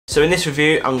So in this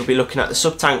review I'm going to be looking at the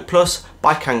Sub-Tank Plus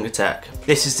by Kanger.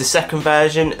 This is the second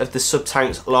version of the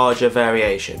Sub-Tank's larger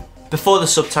variation. Before the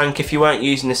Sub-Tank, if you weren't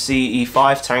using a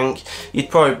CE5 tank, you'd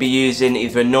probably be using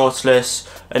either a Nautilus,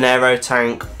 an Aero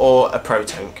tank or a Pro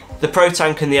tank. The Pro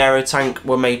tank and the Aero tank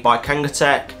were made by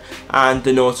Kanger and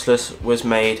the Nautilus was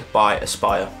made by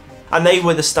Aspire. And they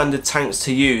were the standard tanks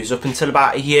to use up until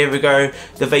about a year ago.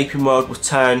 The vaping world was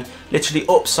turned literally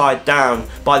upside down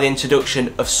by the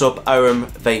introduction of sub-ohm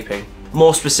vaping.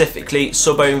 More specifically,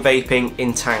 sub-ohm vaping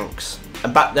in tanks.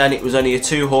 And back then it was only a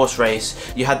 2-horse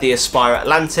race. You had the Aspire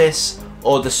Atlantis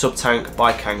or the Sub-Tank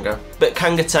by Kanger. But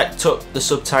Kanger took the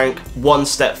Sub-Tank one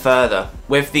step further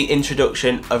with the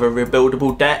introduction of a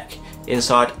rebuildable deck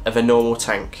inside of a normal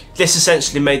tank. This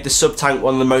essentially made the Sub-Tank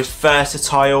one of the most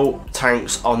versatile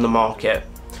tanks on the market.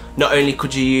 Not only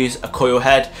could you use a coil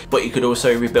head, but you could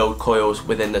also rebuild coils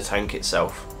within the tank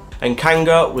itself. And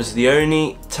Kanger was the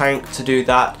only tank to do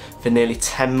that for nearly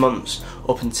 10 months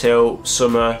up until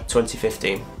summer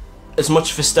 2015. As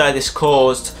much of a stir this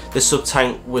caused, the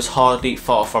Sub-Tank was hardly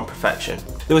far from perfection.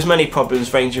 There was many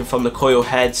problems ranging from the coil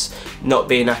heads not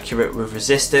being accurate with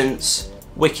resistance,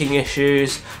 wicking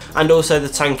issues, and also the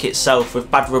tank itself with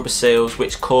bad rubber seals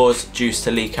which caused juice to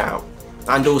leak out.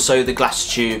 And also the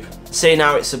glass tube. Seeing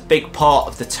how it's a big part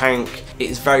of the tank, it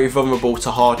is very vulnerable to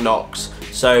hard knocks,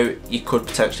 so you could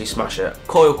potentially smash it.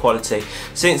 Coil quality.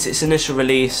 Since its initial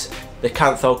release, the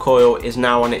Kanger coil is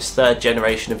now on its 3rd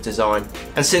generation of design.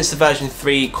 And since the version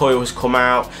 3 coil has come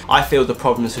out, I feel the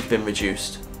problems have been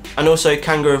reduced. And also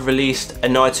Kanger have released a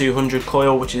 9200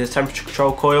 coil, which is a temperature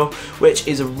control coil, which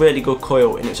is a really good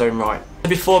coil in its own right.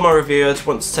 Before my review, I just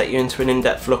want to take you into an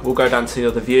in-depth look. We'll go down to the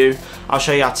other view. I'll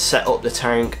show you how to set up the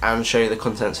tank and show you the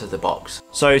contents of the box.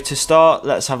 So to start,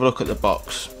 let's have a look at the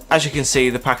box. As you can see,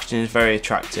 the packaging is very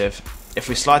attractive. If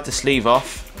we slide the sleeve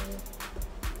off,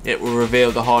 it will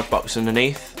reveal the hard box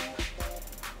underneath.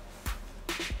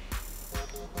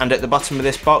 And at the bottom of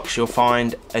this box you'll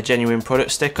find a genuine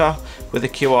product sticker with a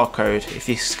QR code. If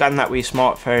you scan that with your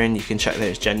smartphone, you can check that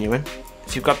it's genuine.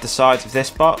 If you grab the sides of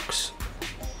this box,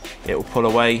 it will pull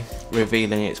away,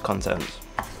 revealing its contents.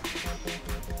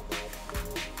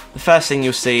 The first thing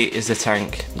you'll see is the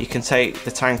tank. You can take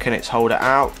the tank and its holder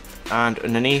out, and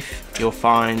underneath you'll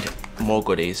find more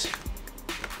goodies.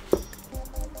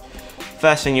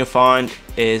 First thing you'll find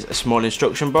is a small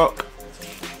instruction book.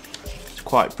 It's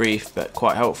quite brief but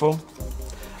quite helpful,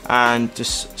 and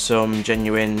just some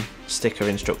genuine sticker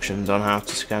instructions on how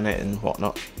to scan it and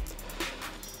whatnot.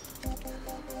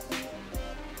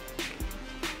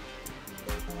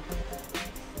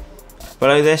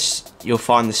 Below this you'll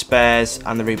find the spares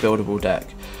and the rebuildable deck.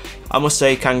 I must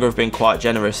say Kanger have been quite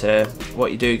generous here.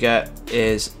 What you do get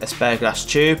is a spare glass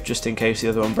tube just in case the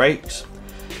other one breaks,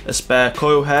 a spare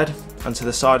coil head, and to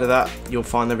the side of that you'll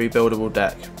find the rebuildable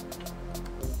deck.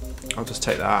 I'll just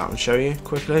take that out and show you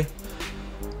quickly.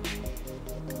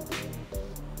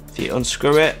 If you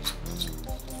unscrew it,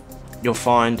 you'll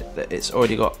find that it's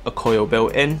already got a coil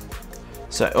built in,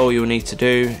 so all you'll need to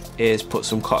do is put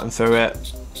some cotton through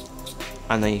it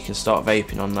and then you can start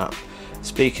vaping on that.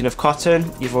 Speaking of cotton,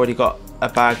 you've already got a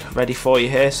bag ready for you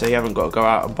here, so you haven't got to go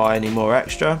out and buy any more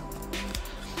extra.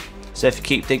 So if you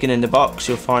keep digging in the box,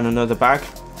 you'll find another bag.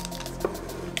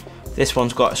 This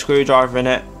one's got a screwdriver in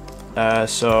it,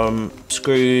 some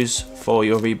screws for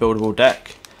your rebuildable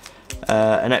deck,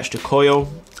 an extra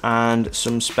coil and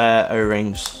some spare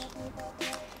O-rings,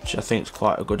 which I think is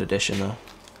quite a good addition there.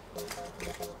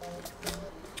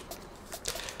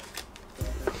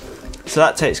 So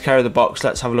that takes care of the box.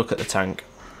 Let's have a look at the tank.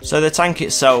 So the tank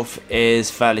itself is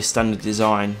fairly standard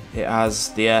design. It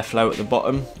has the airflow at the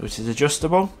bottom, which is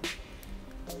adjustable.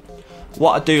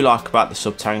 What I do like about the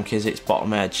Sub-Tank is its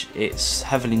bottom edge. It's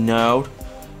heavily knurled,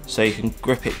 so you can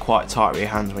grip it quite tight with your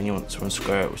hands when you want to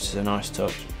unscrew it, which is a nice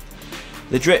touch.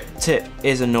 The drip tip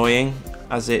is annoying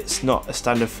as it's not a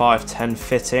standard 510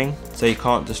 fitting, so you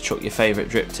can't just chuck your favourite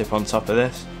drip tip on top of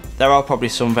this. There are probably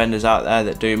some vendors out there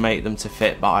that do make them to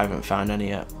fit, but I haven't found any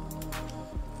yet.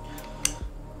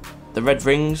 The red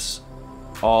rings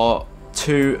are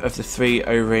 2 of the 3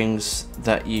 O-rings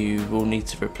that you will need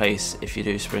to replace if you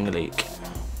do spring a leak.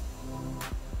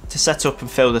 To set up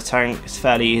and fill the tank, it's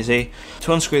fairly easy.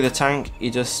 To unscrew the tank, you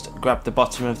just grab the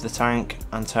bottom of the tank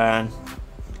and turn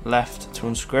left to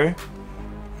unscrew.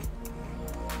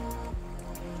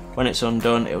 When it's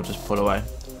undone, it'll just pull away.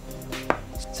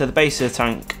 So the base of the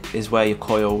tank is where your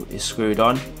coil is screwed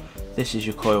on. This is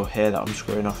your coil here that I'm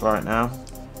screwing off right now.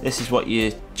 This is what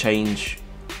you change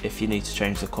if you need to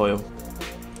change the coil,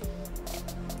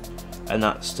 and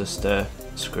that's just a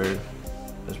screw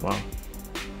as well.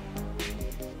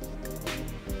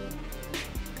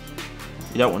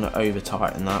 You don't want to over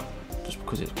tighten that, just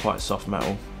because it's quite soft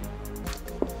metal.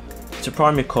 To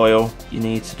prime your coil, you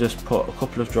need to just put a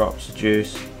couple of drops of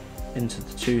juice into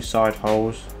the 2 side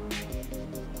holes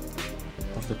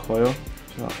of the coil.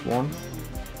 So that's one.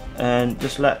 And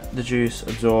just let the juice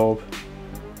absorb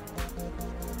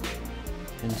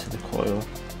into the coil.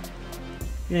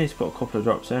 You need to put a couple of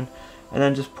drops in, and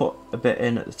then just put a bit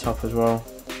in at the top as well.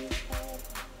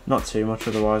 Not too much,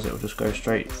 otherwise it will just go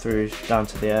straight through down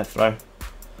to the airflow.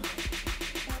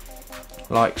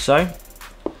 Like so.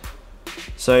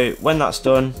 So when that's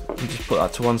done, you just put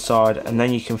that to one side, and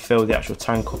then you can fill the actual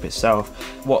tank up itself.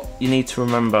 What you need to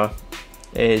remember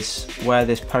is where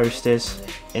this post is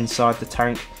inside the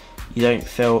tank, you don't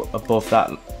fill above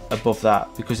that,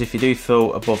 because if you do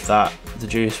fill above that, the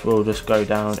juice will just go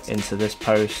down into this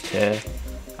post here,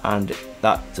 and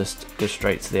that just goes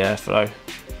straight to the airflow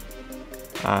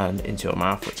and into your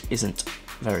mouth, which isn't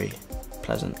very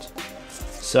pleasant.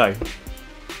 So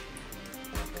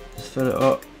just fill it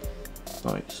up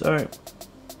like so.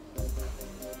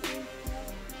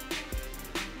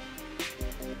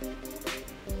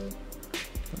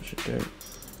 That should do.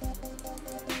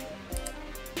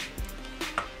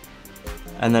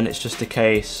 And then it's just a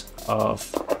case of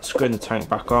screwing the tank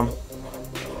back on.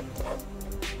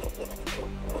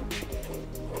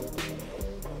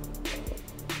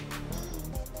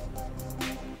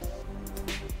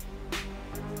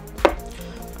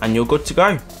 And you're good to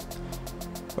go.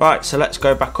 Right, so let's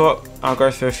go back up. I'll go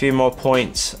through a few more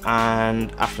points,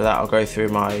 and after that I'll go through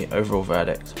my overall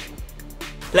verdict.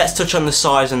 Let's touch on the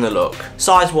size and the look.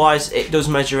 Size wise, it does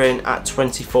measure in at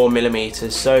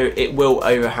 24mm, so it will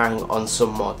overhang on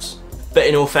some mods. But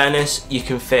in all fairness, you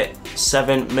can fit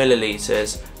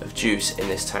 7ml of juice in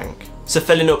this tank. So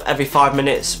filling up every 5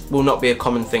 minutes will not be a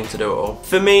common thing to do at all.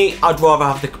 For me, I'd rather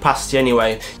have the capacity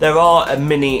anyway. There are a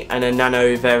mini and a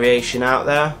nano variation out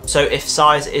there, so if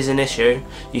size is an issue,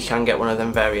 you can get one of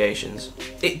them variations.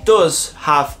 It does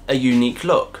have a unique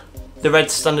look. The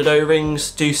red standard O-rings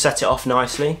do set it off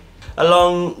nicely,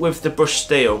 along with the brushed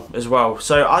steel as well,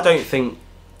 so I don't think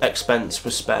expense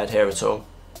was spared here at all.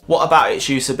 What about its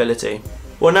usability?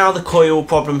 Well, now the coil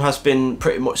problem has been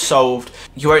pretty much solved,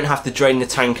 you won't have to drain the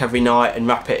tank every night and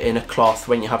wrap it in a cloth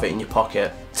when you have it in your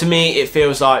pocket. To me, it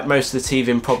feels like most of the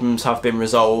teething problems have been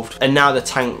resolved, and now the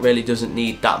tank really doesn't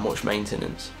need that much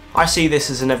maintenance. I see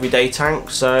this as an everyday tank,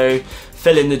 so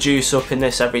filling the juice up in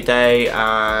this every day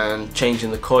and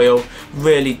changing the coil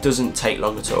really doesn't take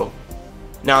long at all.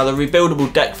 Now, the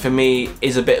rebuildable deck for me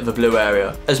is a bit of a blue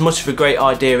area. As much of a great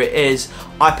idea it is,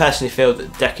 I personally feel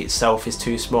that the deck itself is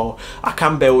too small. I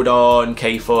can build on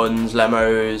K-Funs,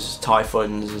 Lemos,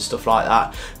 Typhoons and stuff like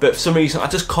that, but for some reason I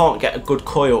just can't get a good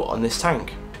coil on this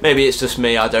tank. Maybe it's just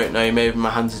me, I don't know, maybe my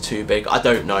hands are too big, I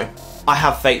don't know. I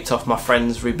have vaped off my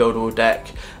friend's rebuildable deck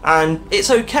and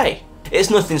it's okay. It's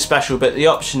nothing special, but the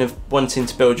option of wanting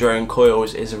to build your own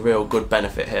coils is a real good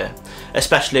benefit here,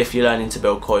 especially if you're learning to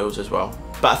build coils as well.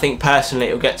 But I think personally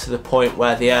it'll get to the point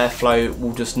where the airflow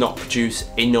will just not produce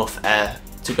enough air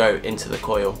to go into the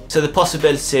coil. So the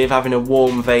possibility of having a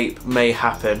warm vape may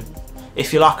happen.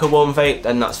 If you like a warm vape,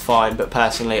 then that's fine, but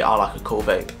personally I like a cool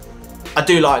vape. I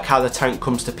do like how the tank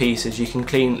comes to pieces. You can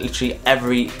clean literally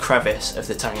every crevice of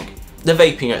the tank. The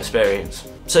vaping experience.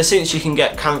 So since you can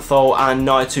get Kanthal and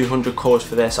 9200 coils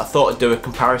for this, I thought I'd do a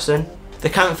comparison. The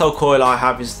Kanthal coil I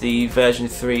have is the version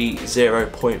 3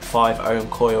 0.5 ohm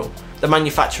coil. The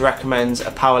manufacturer recommends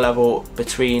a power level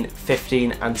between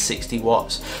 15 and 60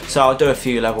 watts, so I'll do a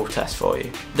few level tests for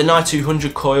you. The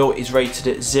 9200 coil is rated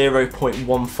at 0.15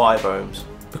 ohms,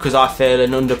 because I feel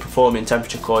an underperforming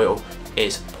temperature coil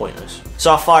is pointless.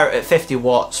 So I'll fire it at 50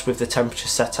 watts with the temperature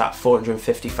set at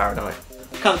 450 Fahrenheit.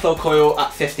 Kanthal coil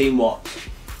at 15 watts.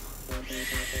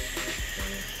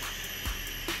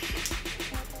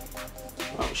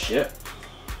 Oh shit.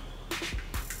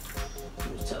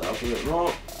 Let's take that up a bit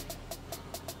more.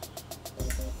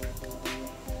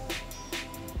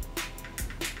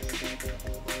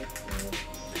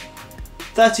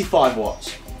 $35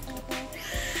 watts.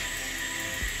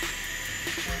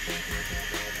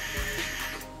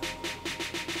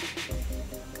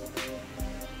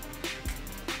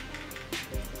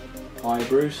 Higher,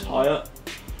 Bruce, higher.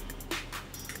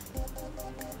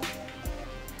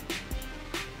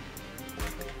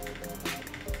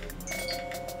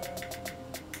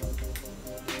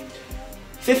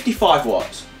 $55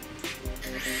 watts.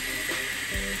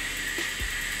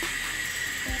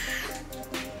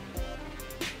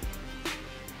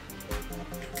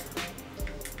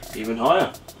 Even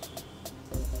higher.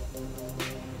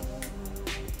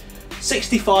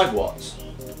 65 watts.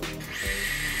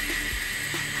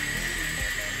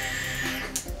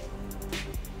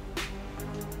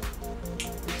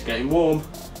 It's getting warm.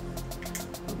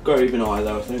 Go even higher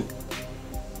though, I think.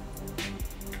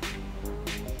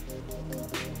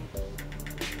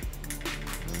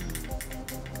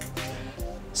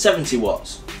 70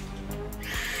 watts.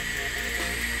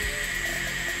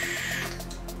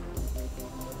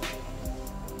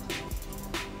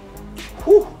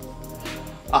 Whew.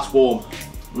 That's warm.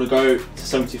 I'm gonna go to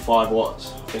 75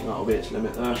 watts. I think that'll be its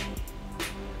limit there.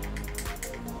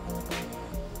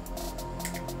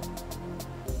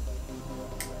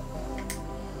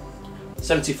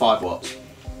 $75 watts.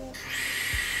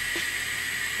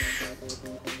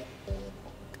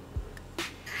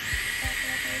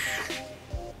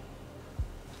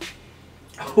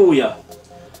 Oh yeah,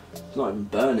 it's not even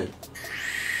burning.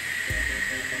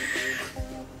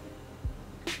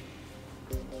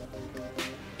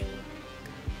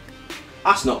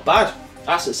 That's not bad.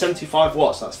 That's at 75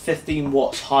 watts. That's 15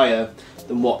 watts higher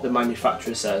than what the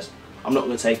manufacturer says. I'm not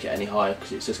going to take it any higher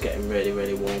because it's just getting really,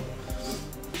 really warm.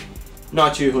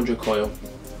 9200 coil.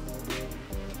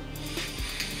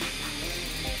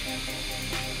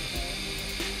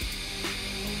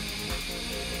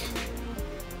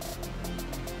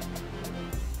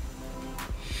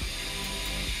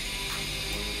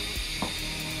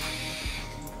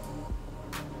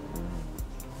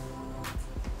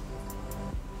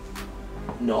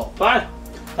 Not bad.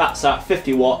 That's at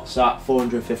 50 watts at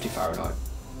 450 Fahrenheit.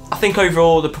 I think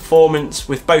overall the performance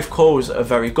with both coils are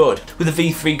very good. With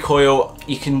the V3 coil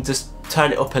you can just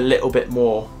turn it up a little bit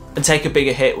more and take a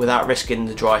bigger hit without risking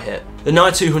the dry hit. The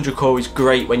 9200 coil is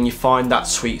great when you find that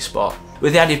sweet spot.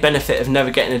 With the added benefit of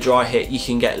never getting a dry hit, you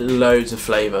can get loads of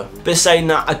flavour. But saying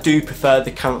that, I do prefer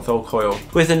the Kanger coil.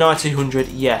 With the 9200,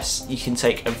 yes, you can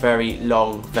take a very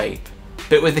long vape.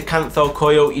 But with the Kanger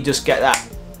coil, you just get that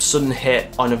sudden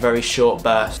hit on a very short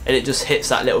burst and it just hits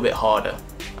that little bit harder,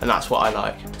 and that's what I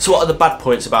like. So what are the bad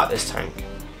points about this tank?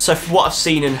 So for what I've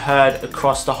seen and heard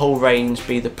across the whole range,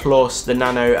 be the Plus, the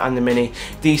Nano and the Mini,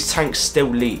 these tanks still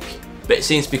leak, but it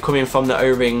seems to be coming from the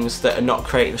O-rings that are not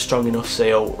creating a strong enough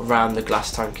seal around the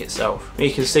glass tank itself.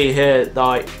 You can see here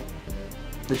like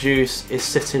the juice is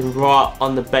sitting right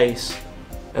on the base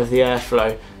of the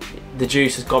airflow. The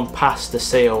juice has gone past the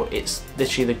seal. It's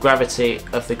literally the gravity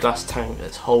of the glass tank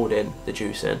that's holding the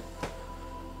juice in.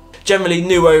 Generally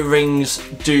new O-rings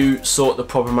do sort the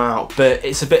problem out, but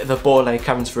it's a bit of a ball ache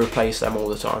having to replace them all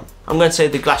the time. I'm going to say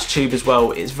the glass tube as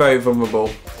well is very vulnerable.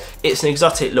 It's an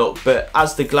exotic look, but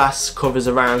as the glass covers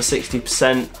around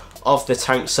 60% of the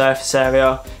tank surface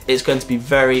area, it's going to be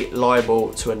very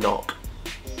liable to a knock.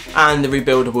 And the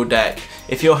rebuildable deck.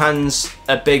 If your hands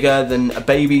are bigger than a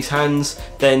baby's hands,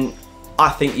 then I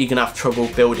think you're going to have trouble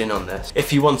building on this.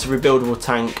 If you want a rebuildable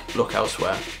tank, look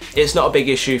elsewhere. It's not a big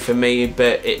issue for me,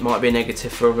 but it might be a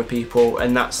negative for other people,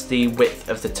 and that's the width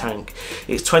of the tank.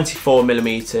 It's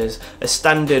 24mm. A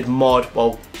standard mod,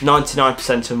 well,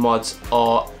 99% of mods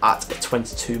are at a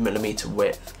 22mm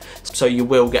width, so you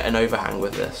will get an overhang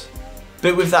with this.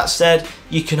 But with that said,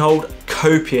 you can hold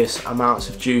copious amounts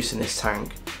of juice in this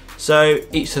tank, so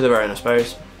each to their own, I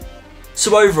suppose.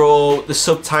 So overall, the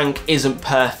sub-tank isn't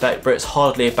perfect, but it's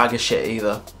hardly a bag of shit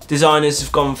either. Designers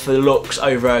have gone for looks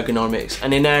over ergonomics,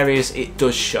 and in areas it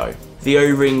does show. The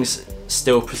O-rings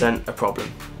still present a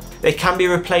problem. They can be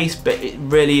replaced, but it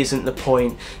really isn't the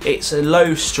point. It's a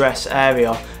low stress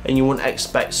area and you wouldn't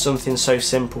expect something so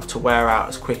simple to wear out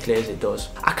as quickly as it does.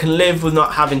 I can live with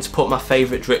not having to put my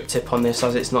favourite drip tip on this,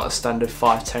 as it's not a standard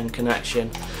 510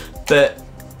 connection, but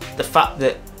the fact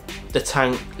that the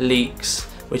tank leaks,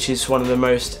 which is one of the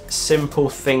most simple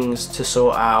things to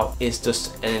sort out, is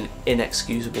just an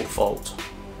inexcusable fault.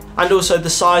 And also the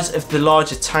size of the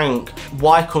larger tank,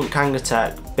 why couldn't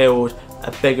Kanger build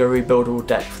a bigger rebuildable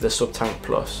deck for the Sub-Tank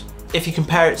Plus? If you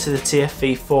compare it to the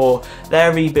TFV4,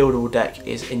 their rebuildable deck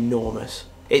is enormous.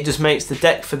 It just makes the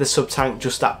deck for the Sub-Tank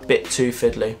just that bit too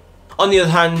fiddly. On the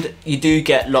other hand, you do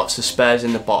get lots of spares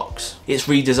in the box. Its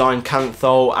redesigned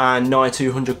Kanger and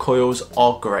 9200 coils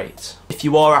are great. If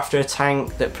you are after a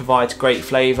tank that provides great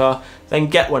flavour, then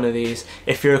get one of these.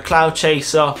 If you're a cloud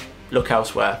chaser, look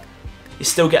elsewhere. You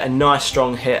still get a nice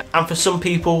strong hit, and for some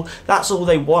people, that's all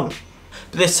they want.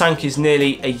 But this tank is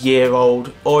nearly a year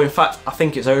old, or in fact I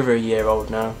think it's over a year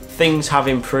old now. Things have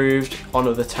improved on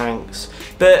other tanks,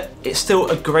 but it's still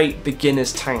a great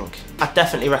beginner's tank. I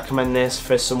definitely recommend this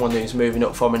for someone who's moving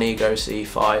up from an Ego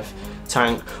C5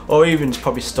 tank, or even is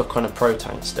probably stuck on a Pro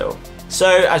tank still. So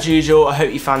as usual, I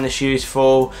hope you found this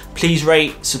useful. Please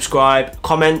rate, subscribe,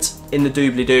 comment in the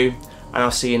doobly-doo, and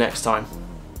I'll see you next time.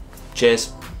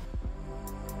 Cheers.